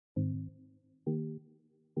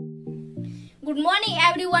Good morning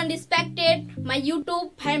everyone, respected my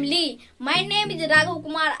YouTube family. My name is Raghav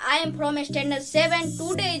Kumar. I am from standard 7.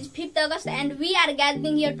 Today is 5th August and we are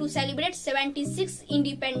gathering here to celebrate 76th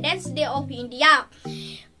Independence Day of India.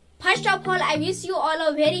 First of all, I wish you all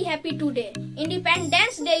a very happy today.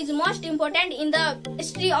 Independence Day is most important in the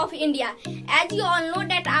history of India. As you all know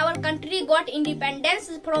that our country got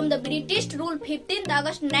independence from the British rule 15th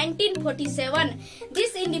August 1947.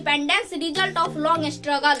 This independence result of long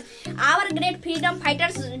struggle. Our great freedom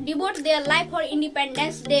fighters devote their life for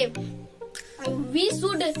Independence Day. We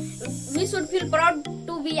should feel proud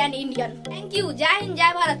to be an Indian. Thank you. जय हिंद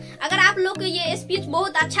जय भारत। अगर आप लोग को ये speech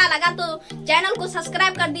बहुत अच्छा लगा तो चैनल को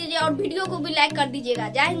सब्सक्राइब कर दीजिए और वीडियो को भी लाइक कर दीजिएगा।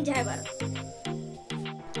 जय हिंद जय भारत।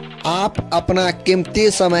 आप अपना कीमती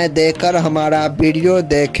समय देकर हमारा वीडियो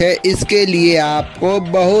देखें, इसके लिए आपको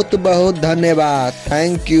बहुत बहुत धन्यवाद।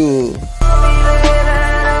 Thank you.